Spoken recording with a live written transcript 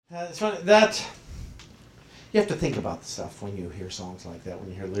It's funny that you have to think about the stuff when you hear songs like that, when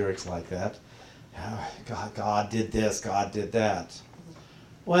you hear lyrics like that. God did this, God did that.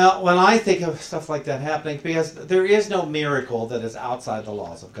 Well, when I think of stuff like that happening, because there is no miracle that is outside the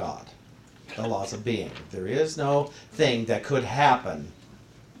laws of God, the laws of being. There is no thing that could happen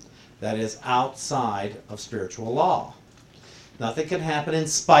that is outside of spiritual law. Nothing can happen in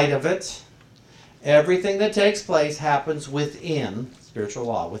spite of it. Everything that takes place happens within spiritual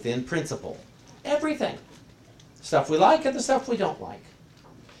law, within principle. Everything. Stuff we like and the stuff we don't like.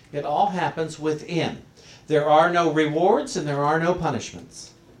 It all happens within. There are no rewards and there are no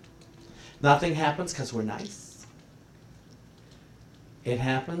punishments. Nothing happens because we're nice. It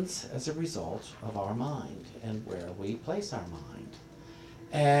happens as a result of our mind and where we place our mind.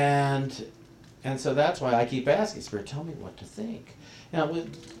 And so that's why I keep asking, Spirit, tell me what to think. Now,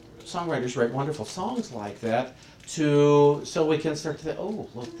 songwriters write wonderful songs like that so we can start to think, oh,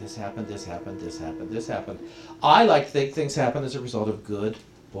 look, this happened, this happened, this happened, this happened. I like to think things happen as a result of good,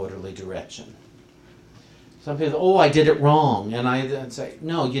 orderly direction. Some people, oh, I did it wrong. And I then say,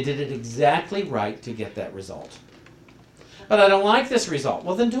 no, you did it exactly right to get that result. But I don't like this result.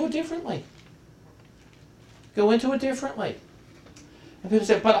 Well, then do it differently. Go into it differently. And people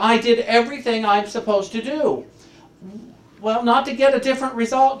say, but I did everything I'm supposed to do. Well, not to get a different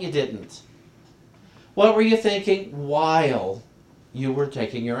result, you didn't. What were you thinking while you were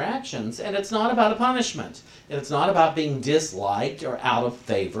taking your actions? And it's not about a punishment. It's not about being disliked or out of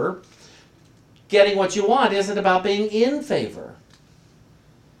favor. Getting what you want isn't about being in favor.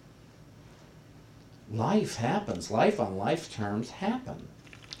 Life happens. Life on life terms happen.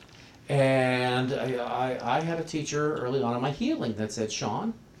 And I had a teacher early on in my healing that said,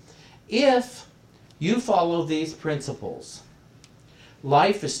 Sean, if you follow these principles,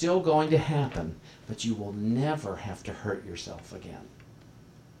 life is still going to happen, but you will never have to hurt yourself again.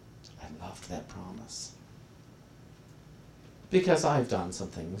 I loved that promise. Because I've done some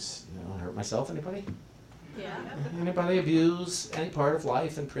things, hurt myself. Anybody? Yeah. Anybody abuse any part of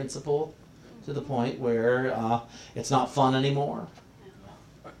life and principle to the point where it's not fun anymore?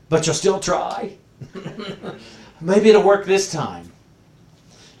 But you'll still try. Maybe it'll work this time.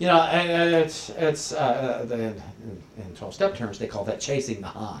 It's in 12-step terms, they call that chasing the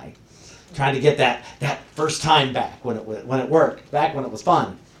high. Trying to get that first time back when it worked, back when it was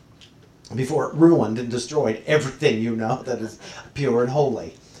fun, before it ruined and destroyed everything that is pure and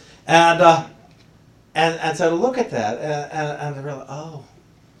holy. And so to look at that and to realize,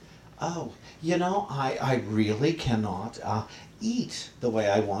 I really cannot eat the way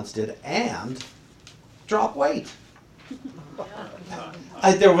I once did and drop weight.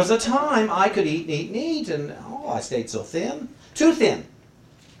 There was a time I could eat, and I stayed so thin. Too thin.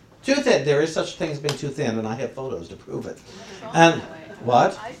 There is such a thing as being too thin, and I have photos to prove it. And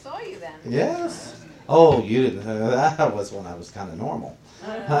what? I saw you then. Yes. Oh, you didn't. That was when I was kind of normal.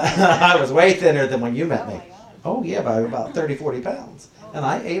 I was way thinner than when you met me. Oh, yeah, by about 30, 40 pounds. And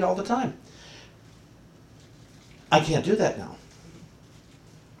I ate all the time. I can't do that now.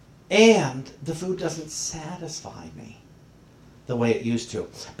 And the food doesn't satisfy me the way it used to.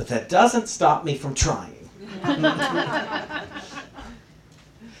 But that doesn't stop me from trying.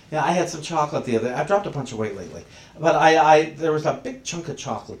 Yeah, I had some chocolate the other day. I've dropped a bunch of weight lately. But there was a big chunk of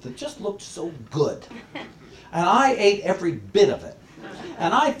chocolate that just looked so good. And I ate every bit of it.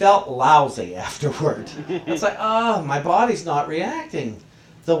 And I felt lousy afterward. It's like, my body's not reacting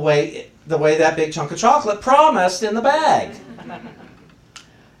the way that big chunk of chocolate promised in the bag.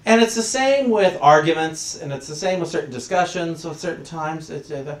 And it's the same with arguments, and it's the same with certain discussions, with certain times.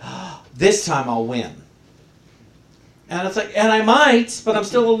 This time I'll win. And it's like, and I might, but I'm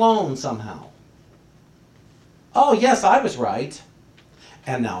still alone somehow. Oh, yes, I was right.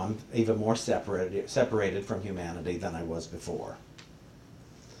 And now I'm even more separated from humanity than I was before.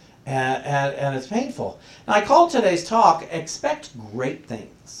 And it's painful. Now, I called today's talk, Expect Great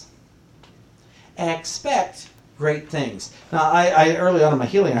Things. Expect great things. Now, I early on in my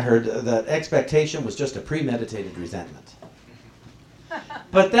healing, I heard that expectation was just a premeditated resentment.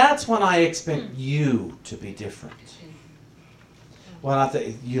 But that's when I expect you to be different. When I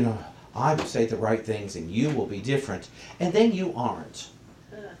think, I will say the right things and you will be different, and then you aren't.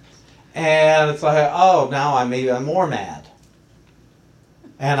 And it's like, now I'm more mad.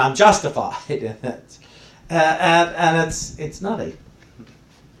 And I'm justified in it. And it's nutty.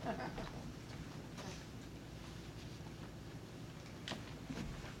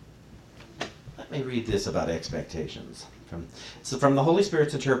 Let me read this about expectations. From the Holy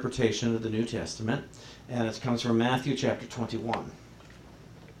Spirit's interpretation of the New Testament, and it comes from Matthew chapter 21.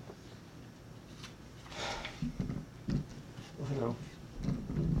 Hello.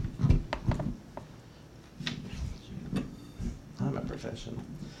 confession.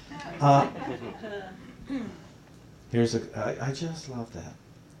 I just love that.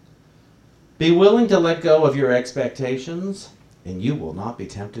 Be willing to let go of your expectations, and you will not be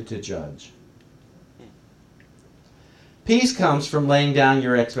tempted to judge. Peace comes from laying down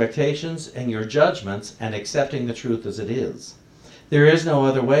your expectations and your judgments and accepting the truth as it is. There is no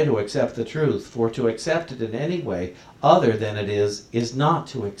other way to accept the truth, for to accept it in any way other than it is not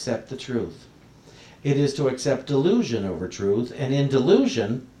to accept the truth. It is to accept delusion over truth, and in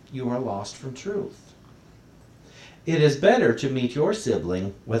delusion, you are lost from truth. It is better to meet your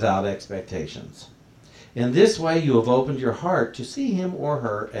sibling without expectations. In this way, you have opened your heart to see him or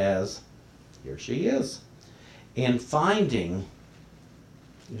her as, here she is. In finding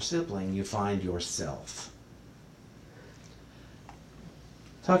your sibling, you find yourself.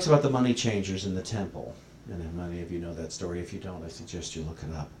 Talks about the money changers in the temple. And many of you know that story. If you don't, I suggest you look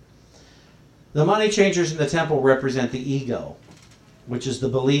it up. The money changers in the temple represent the ego, which is the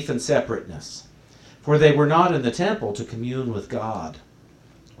belief in separateness. For they were not in the temple to commune with God,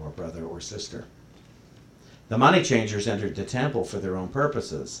 or brother or sister. The money changers entered the temple for their own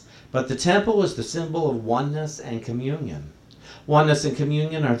purposes. But the temple is the symbol of oneness and communion. Oneness and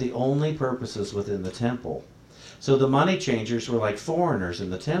communion are the only purposes within the temple. So the money changers were like foreigners in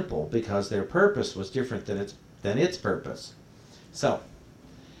the temple because their purpose was different than its purpose. So,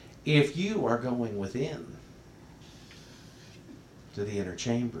 if you are going within to the inner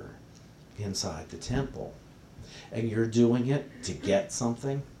chamber inside the temple, and you're doing it to get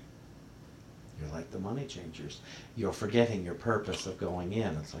something, you're like the money changers. You're forgetting your purpose of going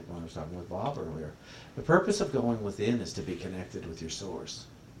in. It's like when I was talking with Bob earlier. The purpose of going within is to be connected with your source.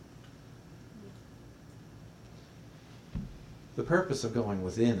 The purpose of going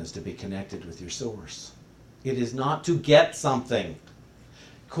within is to be connected with your source. It is not to get something.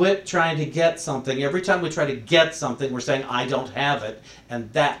 Quit trying to get something. Every time we try to get something, we're saying, I don't have it,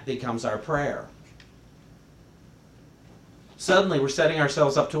 and that becomes our prayer. Suddenly, we're setting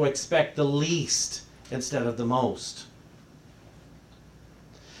ourselves up to expect the least instead of the most.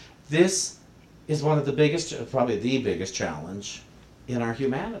 This is one of the biggest, probably the biggest challenge in our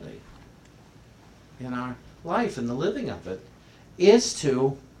humanity, in our life, in the living of it, is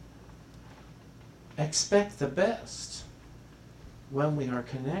to expect the best when we are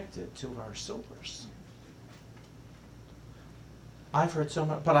connected to our source. I've heard so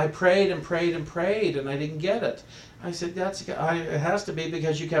much, but I prayed and prayed and prayed and I didn't get it. I said, it has to be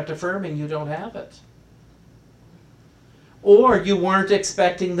because you kept affirming you don't have it. Or you weren't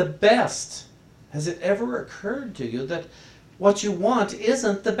expecting the best. Has it ever occurred to you that what you want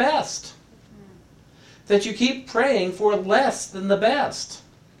isn't the best? That you keep praying for less than the best?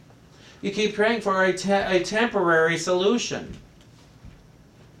 You keep praying for a temporary solution.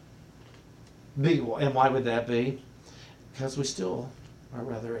 And why would that be? Because we still are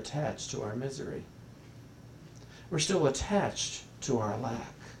rather attached to our misery. We're still attached to our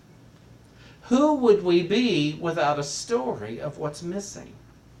lack. Who would we be without a story of what's missing?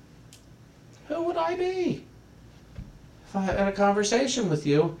 Who would I be if I had a conversation with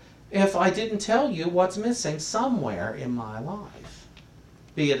you if I didn't tell you what's missing somewhere in my life?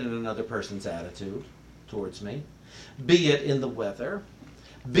 Be it in another person's attitude towards me, be it in the weather,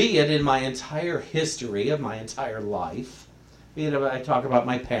 be it in my entire history of my entire life, be it if I talk about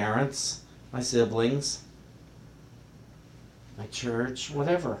my parents, my siblings, my church,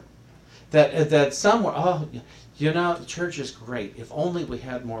 whatever. That somewhere, oh, you know, the church is great. If only we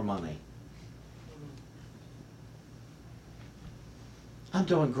had more money. I'm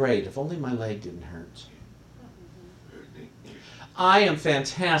doing great. If only my leg didn't hurt. I am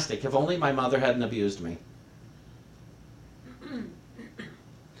fantastic. If only my mother hadn't abused me.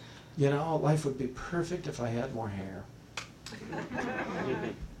 You know, life would be perfect if I had more hair.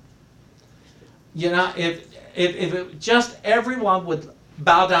 You know, if it, just everyone would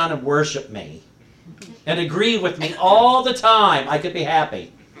bow down and worship me and agree with me all the time, I could be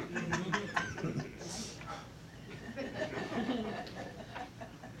happy.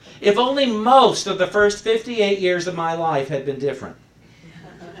 If only most of the first 58 years of my life had been different.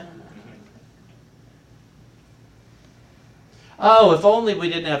 Oh, if only we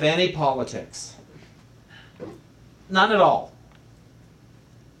didn't have any politics. None at all.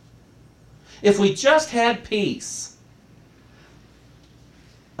 If we just had peace.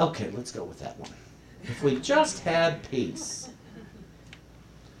 Okay, let's go with that one. If we just had peace.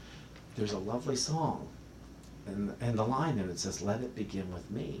 There's a lovely song. And the line in it says, let it begin with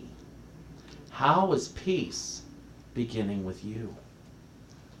me. How is peace beginning with you?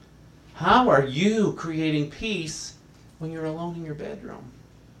 How are you creating peace when you're alone in your bedroom?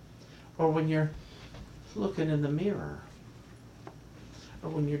 Or when you're looking in the mirror? or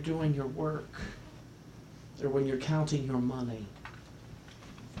when you're doing your work, or when you're counting your money?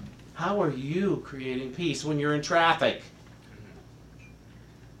 How are you creating peace when you're in traffic?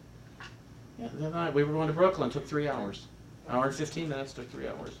 Yeah, the other night we were going to Brooklyn, took 3 hours. Hour and 15 minutes, took 3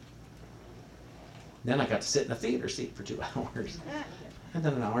 hours. Then I got to sit in a theater seat for 2 hours. And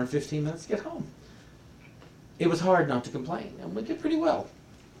then an hour and 15 minutes to get home. It was hard not to complain, and we did pretty well.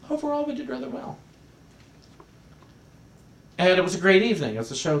 Overall, we did rather well. And it was a great evening. It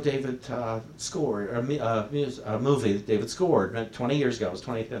was a show David scored, a movie that David scored 20 years ago. It was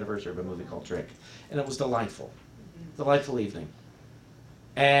 20th anniversary of a movie called Trick. And it was delightful. Delightful evening.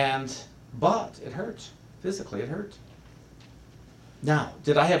 But it hurt. Physically, it hurt. Now,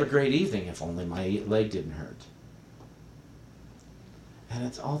 did I have a great evening? If only my leg didn't hurt. And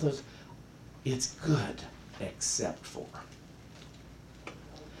it's all those, it's good except for.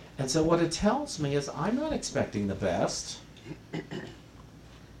 And so what it tells me is I'm not expecting the best.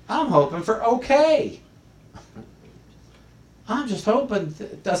 I'm hoping for okay. I'm just hoping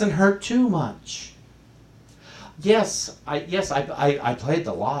it doesn't hurt too much. Yes, I played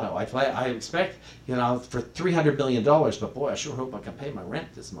the lotto. I expect, for $300 million, but boy, I sure hope I can pay my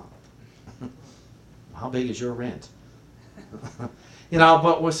rent this month. How big is your rent?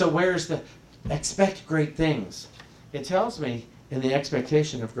 So where's the expect great things? It tells me in the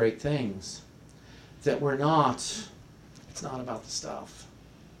expectation of great things that it's not about the stuff.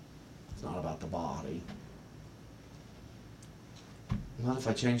 It's not about the body. What if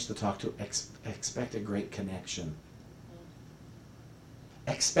I change the talk to expect a great connection?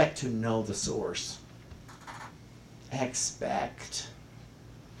 Expect to know the source. Expect.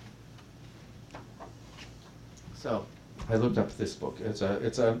 So, I looked up this book. It's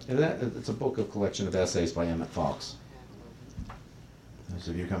a book of collection of essays by Emmett Fox. Those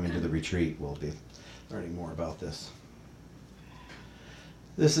of you coming to the retreat will be learning more about this.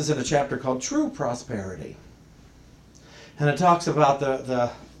 This is in a chapter called True Prosperity. And it talks about the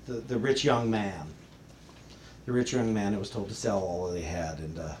rich young man. The rich young man who was told to sell all that he had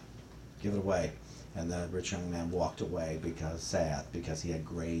and give it away. And the rich young man walked away because he had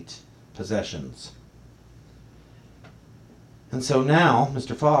great possessions. And so now,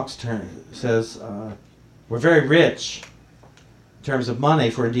 Mr. Fox says, we're very rich in terms of money,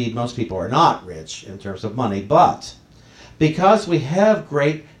 for indeed most people are not rich in terms of money, but because we have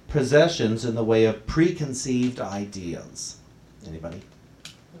great possessions in the way of preconceived ideas. Anybody?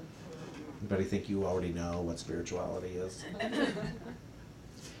 Anybody think you already know what spirituality is?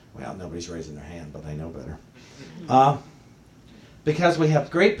 Well, nobody's raising their hand, but I know better. Because we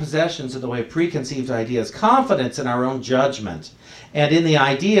have great possessions in the way of preconceived ideas, confidence in our own judgment, and in the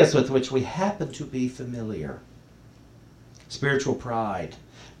ideas with which we happen to be familiar. Spiritual pride,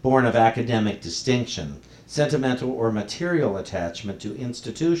 born of academic distinction, sentimental or material attachment to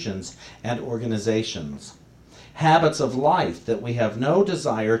institutions and organizations, habits of life that we have no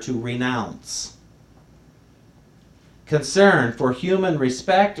desire to renounce, concern for human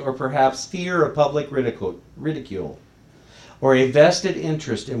respect or perhaps fear of public ridicule, or a vested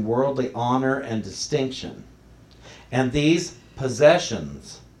interest in worldly honor and distinction. And these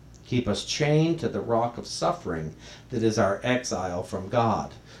possessions keep us chained to the rock of suffering that is our exile from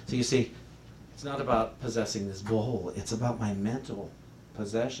God. So you see, it's not about possessing this bowl. It's about my mental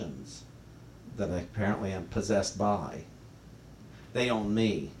possessions that I apparently am possessed by. They own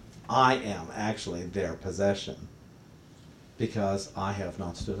me. I am actually their possession because I have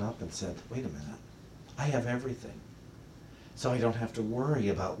not stood up and said, wait a minute, I have everything. So I don't have to worry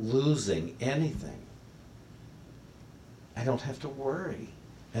about losing anything. I don't have to worry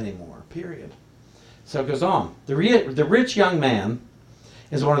anymore, period. So it goes on. The rich young man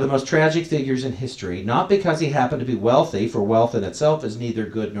is one of the most tragic figures in history, not because he happened to be wealthy, for wealth in itself is neither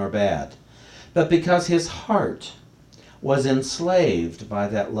good nor bad, but because his heart was enslaved by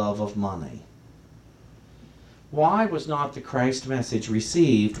that love of money. Why was not the Christ message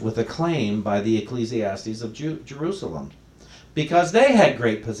received with acclaim by the Ecclesiastes of Jerusalem? Because they had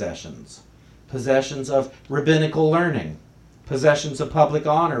great possessions. Possessions of rabbinical learning, possessions of public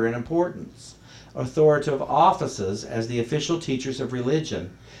honor and importance, authoritative offices as the official teachers of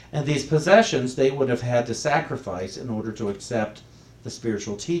religion, and these possessions they would have had to sacrifice in order to accept the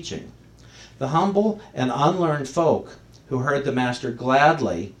spiritual teaching. The humble and unlearned folk who heard the Master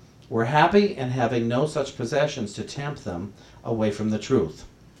gladly were happy in having no such possessions to tempt them away from the truth.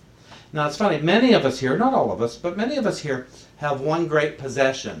 Now it's funny, many of us here, not all of us, but many of us here have one great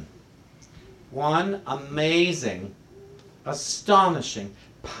possession. One amazing, astonishing,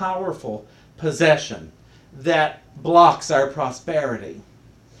 powerful possession that blocks our prosperity.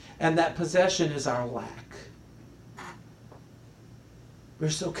 And that possession is our lack. We're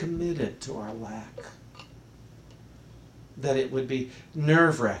so committed to our lack that it would be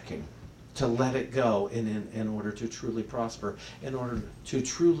nerve-wracking to let it go in order to truly prosper, in order to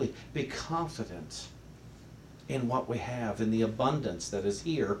truly be confident in what we have, in the abundance that is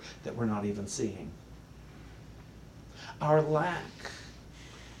here that we're not even seeing. Our lack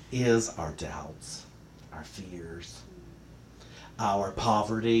is our doubts, our fears, our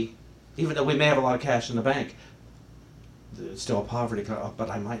poverty. Even though we may have a lot of cash in the bank, it's still a poverty, but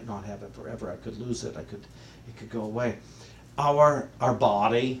I might not have it forever. I could lose it. It could go away. Our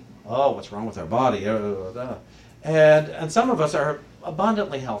body. Oh, what's wrong with our body? And some of us are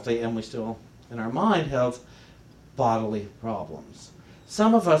abundantly healthy, and we still, in our mind, have bodily problems.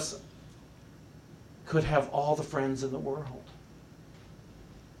 Some of us could have all the friends in the world,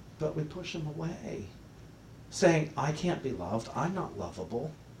 but we push them away, saying, I can't be loved. I'm not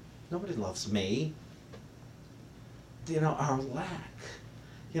lovable. Nobody loves me. Our lack.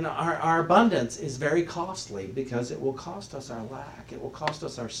 Our abundance is very costly because it will cost us our lack. It will cost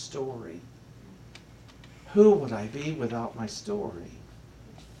us our story. Who would I be without my story?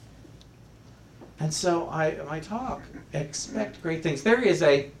 And so I talk, expect great things. There is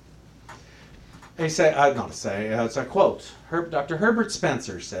it's a quote. Dr. Herbert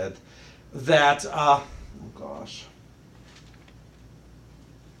Spencer said that, I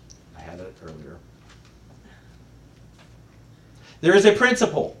had it earlier. There is a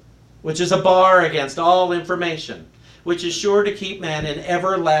principle, which is a bar against all information, which is sure to keep man in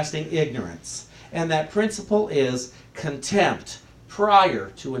everlasting ignorance. And that principle is contempt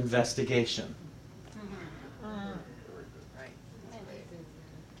prior to investigation.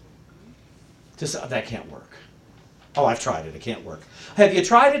 That can't work. Oh, I've tried it. It can't work. Have you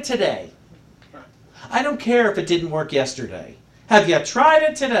tried it today? I don't care if it didn't work yesterday. Have you tried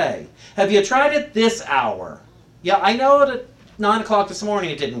it today? Have you tried it this hour? Yeah, I know at 9 o'clock this morning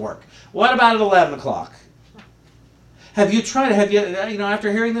it didn't work. What about at 11 o'clock? Have you tried it?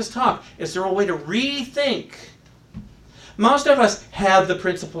 After hearing this talk, is there a way to rethink? Most of us have the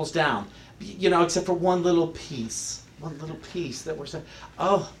principles down, except for one little piece that we're saying,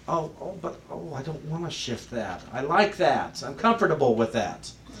 I don't want to shift that. I like that. I'm comfortable with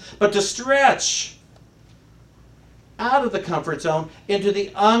that. But to stretch out of the comfort zone into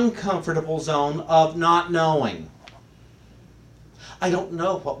the uncomfortable zone of not knowing. I don't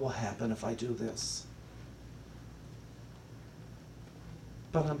know what will happen if I do this.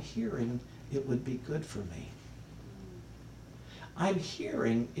 But I'm hearing it would be good for me. I'm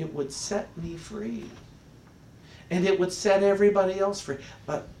hearing it would set me free. And it would set everybody else free.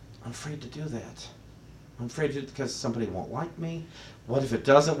 But I'm afraid to do that. I'm afraid to because somebody won't like me. What if it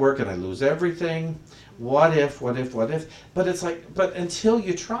doesn't work and I lose everything? What if? But it's like, but until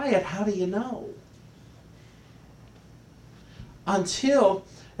you try it, how do you know? Until,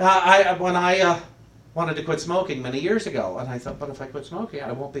 when I wanted to quit smoking many years ago, and I thought, but if I quit smoking,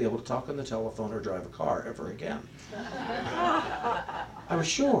 I won't be able to talk on the telephone or drive a car ever again. I was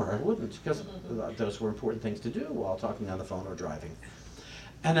sure I wouldn't, because those were important things to do while talking on the phone or driving.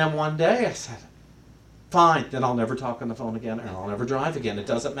 And then one day I said, fine, then I'll never talk on the phone again and I'll never drive again. It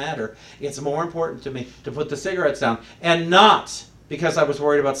doesn't matter. It's more important to me to put the cigarettes down, and not because I was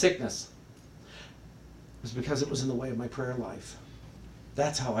worried about sickness. It was because it was in the way of my prayer life.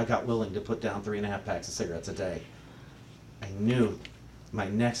 That's how I got willing to put down 3.5 packs of cigarettes a day. I knew my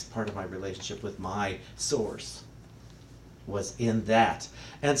next part of my relationship with my source was in that.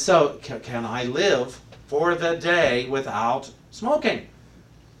 And so, can I live for the day without smoking?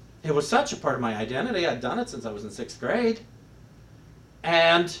 It was such a part of my identity. I'd done it since I was in 6th grade.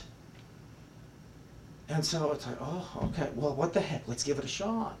 And so it's like, oh, okay, well, what the heck? Let's give it a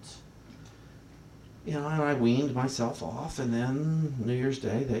shot. And I weaned myself off, and then New Year's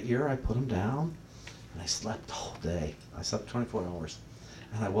Day that year, I put them down, and I slept the whole day. I slept 24 hours.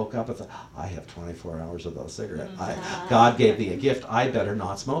 And I woke up and thought, I have 24 hours of those cigarettes. God gave me a gift. I better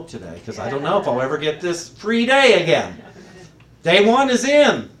not smoke today, because I don't know if I'll ever get this free day again. Day 1 is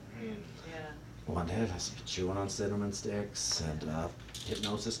in. One day I was chewing on cinnamon sticks and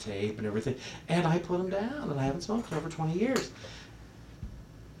hypnosis tape and everything. And I put them down, and I haven't smoked in over 20 years.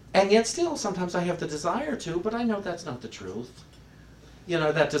 And yet still, sometimes I have the desire to, but I know that's not the truth.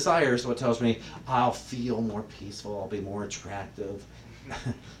 That desire is what tells me I'll feel more peaceful, I'll be more attractive.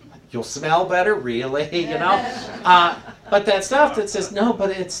 You'll smell better, really, But that stuff that says, no,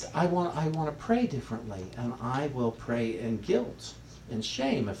 but I want to pray differently, and I will pray in guilt and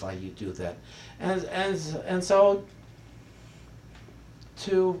shame if I do that. And so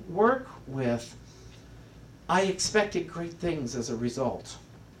to work with, I expected great things as a result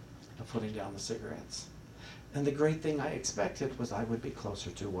of putting down the cigarettes. And the great thing I expected was I would be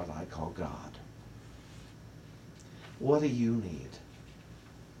closer to what I call God. What do you need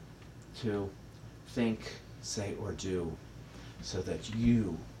to think, say, or do so that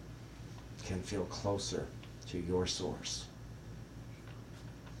you can feel closer to your source?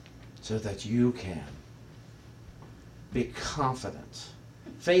 So that you can be confident.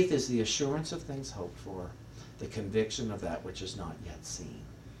 Faith is the assurance of things hoped for, the conviction of that which is not yet seen.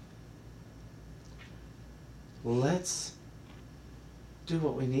 Let's do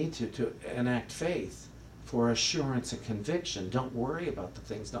what we need to enact faith for assurance and conviction. Don't worry about the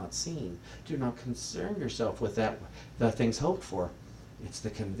things not seen. Do not concern yourself with that, the things hoped for. It's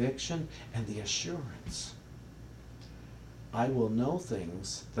the conviction and the assurance. I will know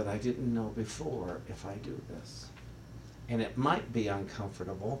things that I didn't know before if I do this. And it might be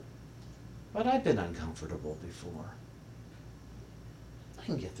uncomfortable, but I've been uncomfortable before. I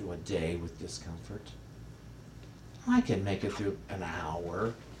can get through a day with discomfort. I can make it through an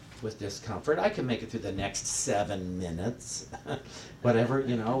hour with discomfort. I can make it through the next 7 minutes. whatever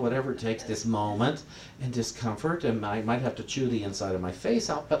it takes, this moment in discomfort. And I might have to chew the inside of my face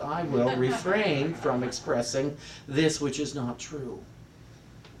out, but I will refrain from expressing this which is not true.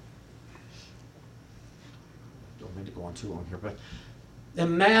 Don't mean to go on too long here, but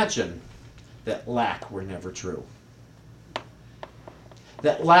imagine that lack were never true.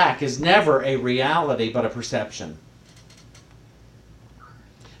 That lack is never a reality but a perception.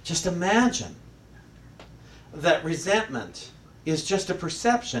 Just imagine that resentment is just a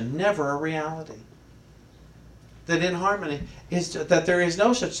perception, never a reality. That inharmony is that there is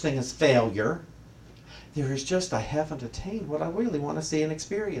no such thing as failure. There is just I haven't attained what I really want to see and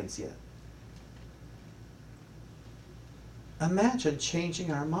experience yet. Imagine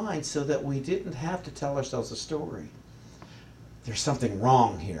changing our minds so that we didn't have to tell ourselves a story. There's something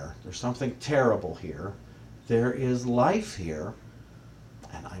wrong here. There's something terrible here. There is life here.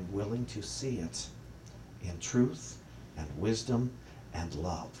 And I'm willing to see it in truth and wisdom and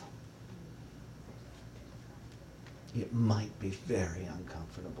love. It might be very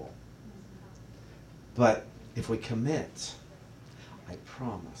uncomfortable. But if we commit, I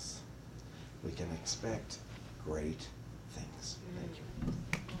promise we can expect great things. Thank you.